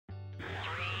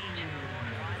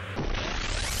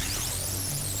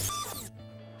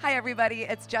Hi everybody,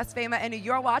 it's Jes Fama and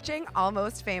you're watching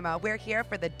Almost Fama. We're here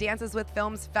for the Dances with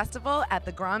Films Festival at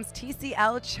the Grom's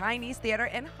TCL Chinese Theather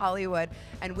in Hollywood,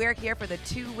 and we're here for the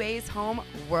Two Ways Home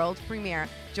world premiere.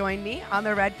 Join me on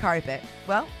the red carpet.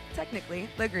 Well, technically,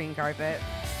 the green carpet.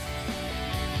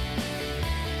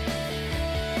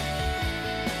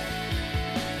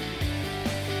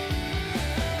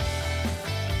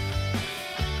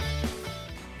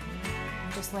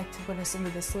 Like to put us into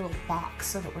this little box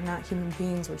so that we're not human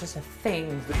beings, we're just a thing.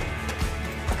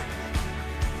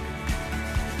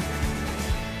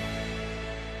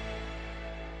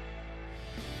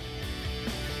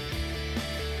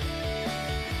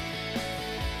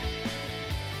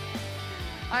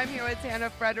 I'm here with Tanna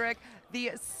Frederick,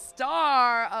 the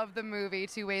star of the movie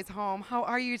Two Ways Home. How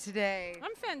are you today?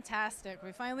 I'm fantastic.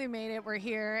 We finally made it. We're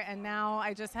here, and now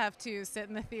I just have to sit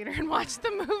in the theater and watch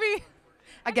the movie.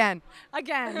 Again.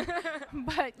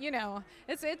 But you know,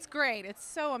 it's great. It's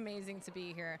so amazing to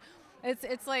be here.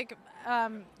 It's like,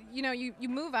 you know, you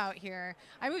move out here.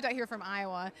 I moved out here from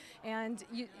Iowa, and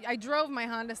I drove my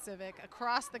Honda Civic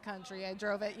across the country. I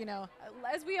drove it, you know,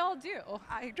 as we all do.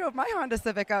 I drove my Honda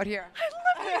Civic out here.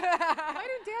 I love it. Why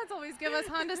do dads always give us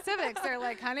Honda Civics? They're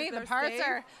like, honey, the parts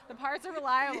are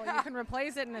reliable. Yeah. You can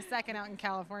replace it in a second out in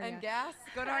California. And gas?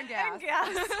 Good on gas. And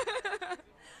gas.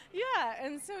 Yeah,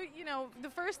 and so, you know, the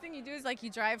first thing you do is like you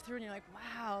drive through and you're like,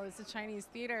 wow, it's a Chinese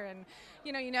theater, and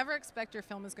you know, you never expect your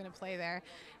film is going to play there.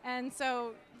 And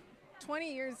so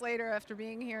 20 years later after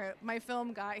being here, my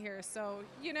film got here. So,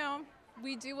 you know,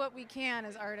 we do what we can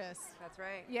as artists. That's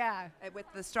right. Yeah. With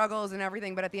the struggles and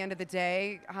everything, but at the end of the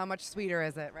day, how much sweeter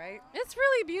is it, right? It's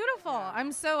really beautiful. Yeah.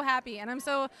 I'm so happy, and I'm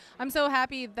so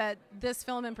happy that this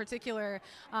film in particular,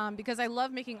 because I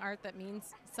love making art that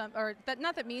means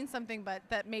that means something, but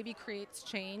that maybe creates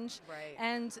change, right,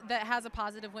 and that has a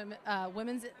positive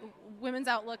women's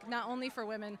outlook, not only for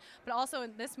women, but also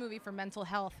in this movie for mental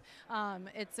health.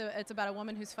 It's about a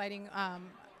woman who's fighting.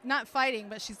 Not fighting,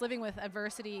 but she's living with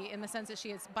adversity in the sense that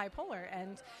she is bipolar.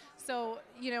 And so,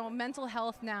 you know, mental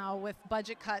health now with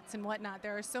budget cuts and whatnot,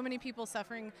 there are so many people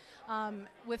suffering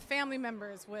with family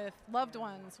members, with loved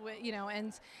ones, you know,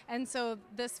 and so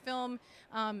this film,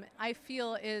 I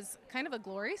feel, is kind of a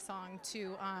glory song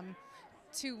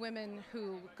to women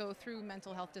who go through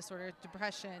mental health disorder,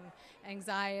 depression,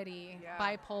 anxiety,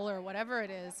 bipolar, whatever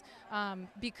it is,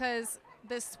 because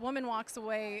this woman walks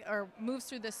away or moves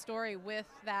through this story with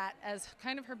that as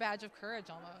kind of her badge of courage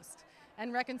almost,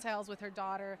 and reconciles with her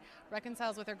daughter,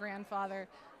 reconciles with her grandfather,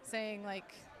 saying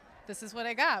like, this is what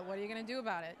I got, what are you going to do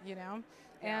about it, you know?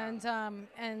 Yeah.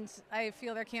 And I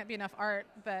feel there can't be enough art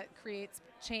that creates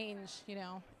change, you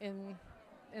know,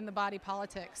 in the body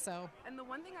politic. So, and the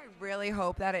one thing I really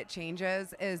hope that it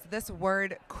changes is this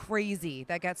word crazy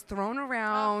that gets thrown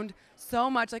around so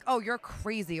much, like, oh, you're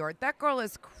crazy, or that girl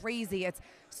is crazy. It's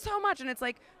so much, and it's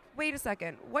like, wait a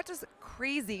second, what does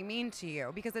crazy mean to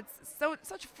you? Because it's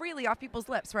such freely off people's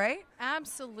lips, right?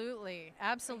 Absolutely,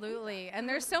 absolutely. And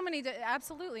there's so many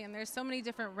and there's so many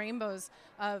different rainbows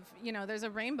of, you know, there's a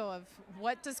rainbow of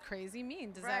what does crazy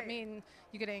mean? Does that mean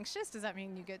you get anxious? Does that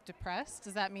mean you get depressed?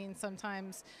 Does that mean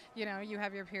sometimes, you know, you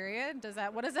have your period?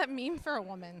 What does that mean for a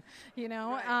woman? You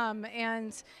know,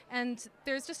 and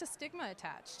there's just a stigma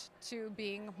attached to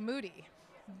being moody.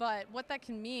 But what that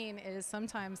can mean is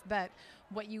sometimes that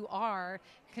what you are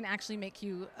can actually make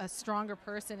you a stronger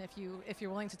person if you're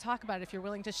willing to talk about it, if you're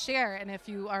willing to share, and if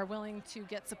you are willing to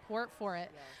get support for it.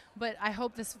 Yes. But I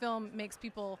hope this film makes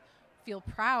people feel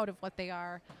proud of what they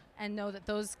are and know that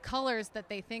those colors that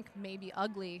they think may be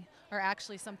ugly are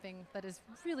actually something that is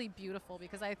really beautiful,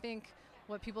 because I think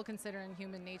what people consider in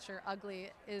human nature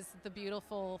ugly is the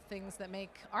beautiful things that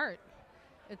make art.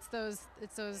 It's those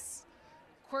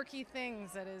quirky things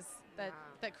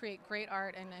that create great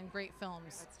art and great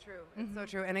films. That's true. It's so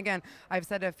true. And again, I've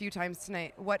said a few times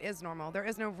tonight, what is normal? There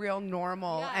is no real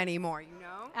normal anymore, you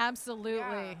know?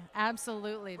 Absolutely.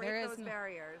 Absolutely. Break there is those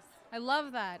barriers. I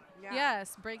love that. Yeah.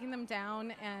 Yes, breaking them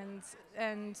down, and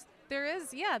there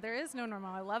is no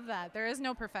normal. I love that. There is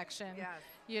no perfection. Yes.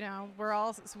 You know, we're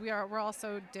all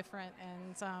so different,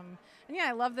 and yeah,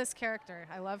 I love this character.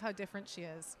 I love how different she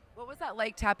is. What was that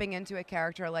like, tapping into a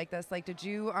character like this? Like, did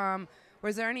you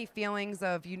was there any feelings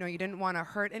of, you know, you didn't want to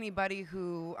hurt anybody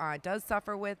who does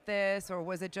suffer with this, or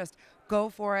was it just go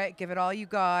for it, give it all you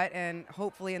got, and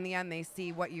hopefully in the end they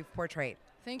see what you've portrayed?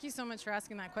 Thank you so much for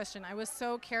asking that question. I was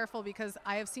so careful because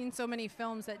I have seen so many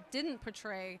films that didn't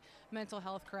portray mental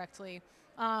health correctly.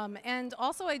 And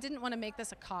also I didn't want to make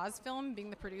this a cause film.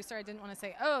 Being the producer, I didn't want to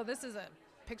say, oh, this is a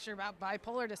picture about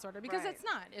bipolar disorder, because Right. it's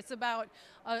not. It's about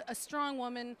a strong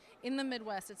woman in the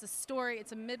Midwest. It's a story.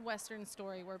 It's a Midwestern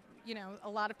story where, you know, a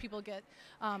lot of people get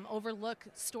overlook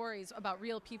stories about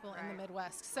real people in the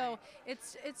Midwest. So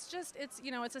it's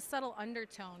you know, it's a subtle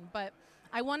undertone, but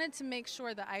I wanted to make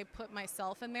sure that I put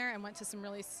myself in there and went to some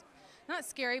really not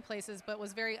scary places, but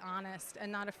was very honest and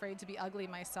not afraid to be ugly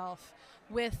myself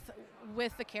with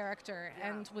the character,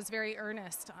 and was very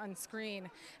earnest on screen.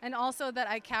 And also that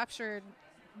I captured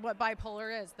what bipolar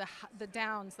is, the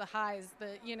downs, the highs,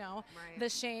 the, you know, the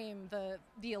shame,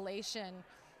 the elation.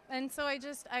 And so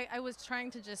I was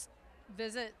trying to just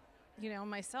visit, you know,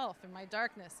 myself and my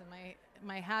darkness and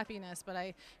my happiness, but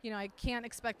I can't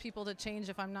expect people to change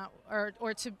if I'm not,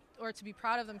 or to be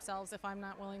proud of themselves if I'm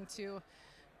not willing to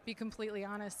be completely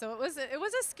honest. So it was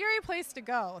a scary place to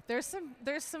go. There's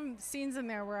some scenes in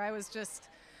there where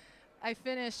I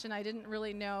finished and I didn't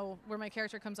really know where my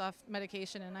character comes off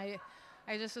medication, and I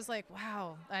just was like,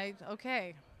 wow,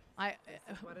 okay.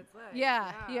 This is what it's like.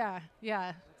 Yeah.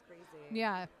 That's crazy.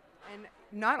 Yeah. And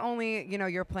not only, you know,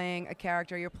 you're playing a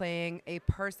character, you're playing a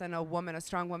person, a woman, a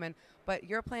strong woman, but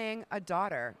you're playing a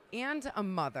daughter and a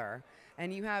mother.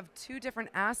 And you have two different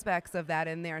aspects of that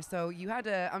in there. So you had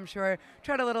to, I'm sure,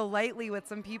 tread a little lightly with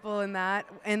some people in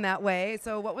that way.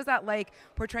 So what was that like,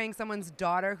 portraying someone's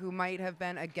daughter who might have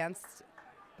been against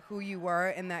who you were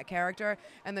in that character,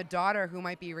 and the daughter who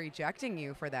might be rejecting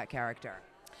you for that character?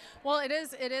 Well, it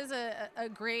is a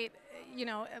great, you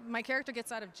know, my character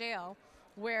gets out of jail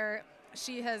where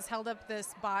she has held up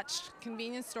this botched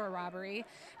convenience store robbery.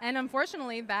 And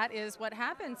unfortunately, that is what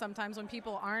happens sometimes when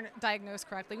people aren't diagnosed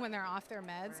correctly, when they're off their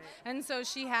meds. And so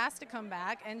she has to come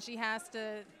back, and she has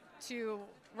to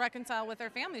reconcile with her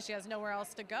family. She has nowhere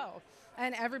else to go.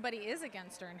 And everybody is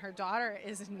against her, and her daughter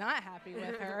is not happy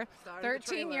with her.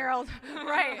 13-year-old,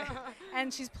 right.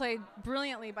 And she's played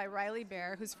brilliantly by Riley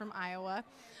Bear, who's from Iowa.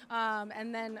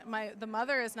 And then the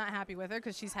mother is not happy with her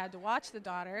because she's had to watch the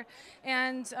daughter.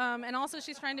 And also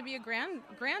she's trying to be a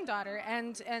granddaughter,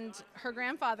 and her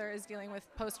grandfather is dealing with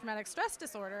post-traumatic stress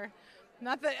disorder.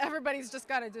 Not that everybody's just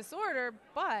got a disorder,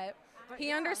 but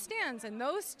he understands, and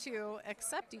those two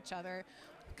accept each other,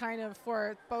 kind of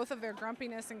for both of their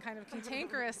grumpiness and kind of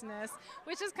cantankerousness,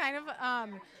 which is kind of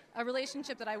a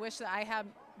relationship that I wish that I had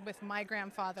with my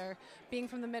grandfather, being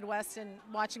from the Midwest and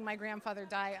watching my grandfather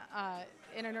die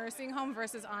in a nursing home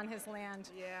versus on his land.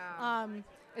 Yeah.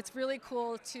 It's really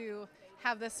cool to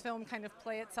have this film kind of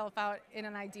play itself out in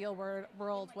an ideal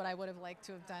world, what I would have liked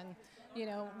to have done, you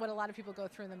know, what a lot of people go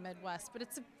through in the Midwest. But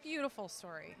it's a beautiful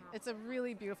story. It's a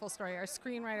really beautiful story. Our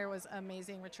screenwriter was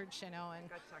amazing, Richard Shino. And I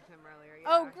got to talk to him earlier.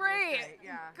 oh, great.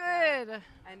 Yeah. Good.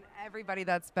 Yeah. And everybody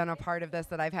that's been a part of this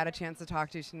that I've had a chance to talk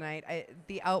to tonight,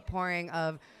 the outpouring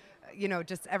of, you know,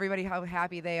 just everybody how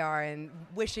happy they are and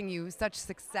wishing you such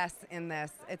success in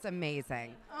this. It's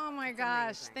amazing. Oh my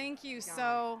gosh, thank you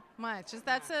so much.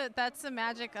 That's the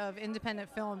magic of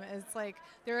independent film. It's like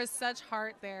there is such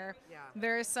heart there. Yeah.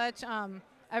 There is such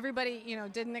everybody, you know,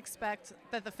 didn't expect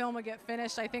that the film would get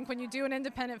finished. I think when you do an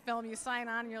independent film, you sign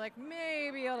on and you're like,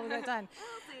 maybe it'll get done.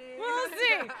 We'll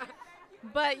see.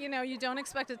 But, you know, you don't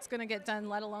expect it's going to get done,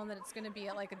 let alone that it's going to be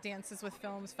at like a Dances with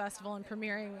Films festival and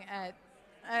premiering at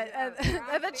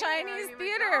the Chinese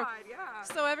Theater.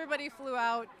 So everybody flew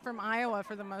out from Iowa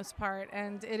for the most part,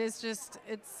 and it's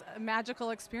a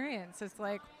magical experience. It's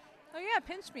like, oh yeah,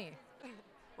 pinch me.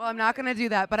 Well, I'm not going to do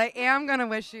that, but I am going to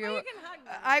wish you. Oh, you can hug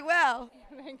me. I will.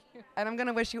 Thank you. And I'm going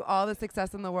to wish you all the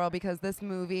success in the world, because this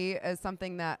movie is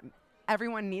something that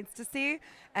everyone needs to see.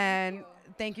 And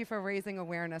thank you for raising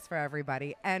awareness for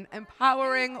everybody and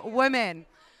empowering women.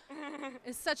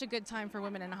 It's such a good time for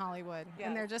women in Hollywood,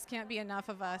 and there just can't be enough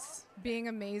of us being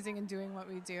amazing and doing what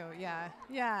we do. Yeah,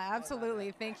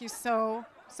 absolutely. Thank you so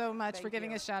much for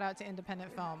giving a shout out to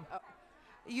independent film.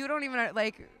 You don't even,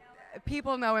 like,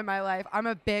 people know in my life I'm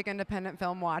a big independent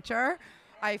film watcher.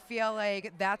 I feel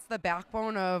like that's the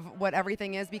backbone of what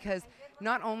everything is, because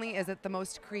not only is it the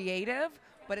most creative,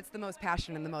 but it's the most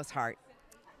passion and the most heart.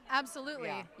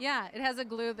 Absolutely. Yeah, it has a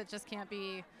glue that just can't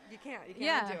be. You can't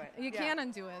undo it. You can't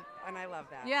undo it. And I love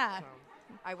that. Yeah. So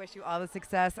I wish you all the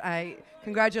success.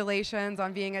 Congratulations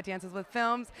on being at Dances with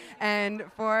Films and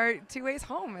for Two Ways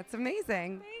Home. It's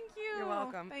amazing. Thank you. You're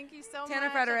welcome. Thank you so much.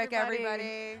 Tanna Frederick,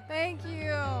 everybody. Thank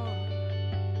you.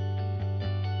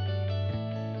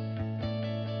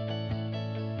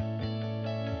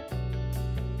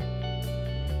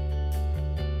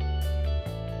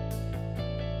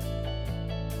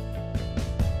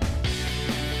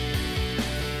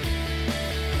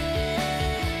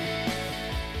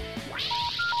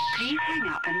 Please hang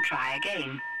up and try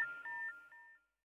again.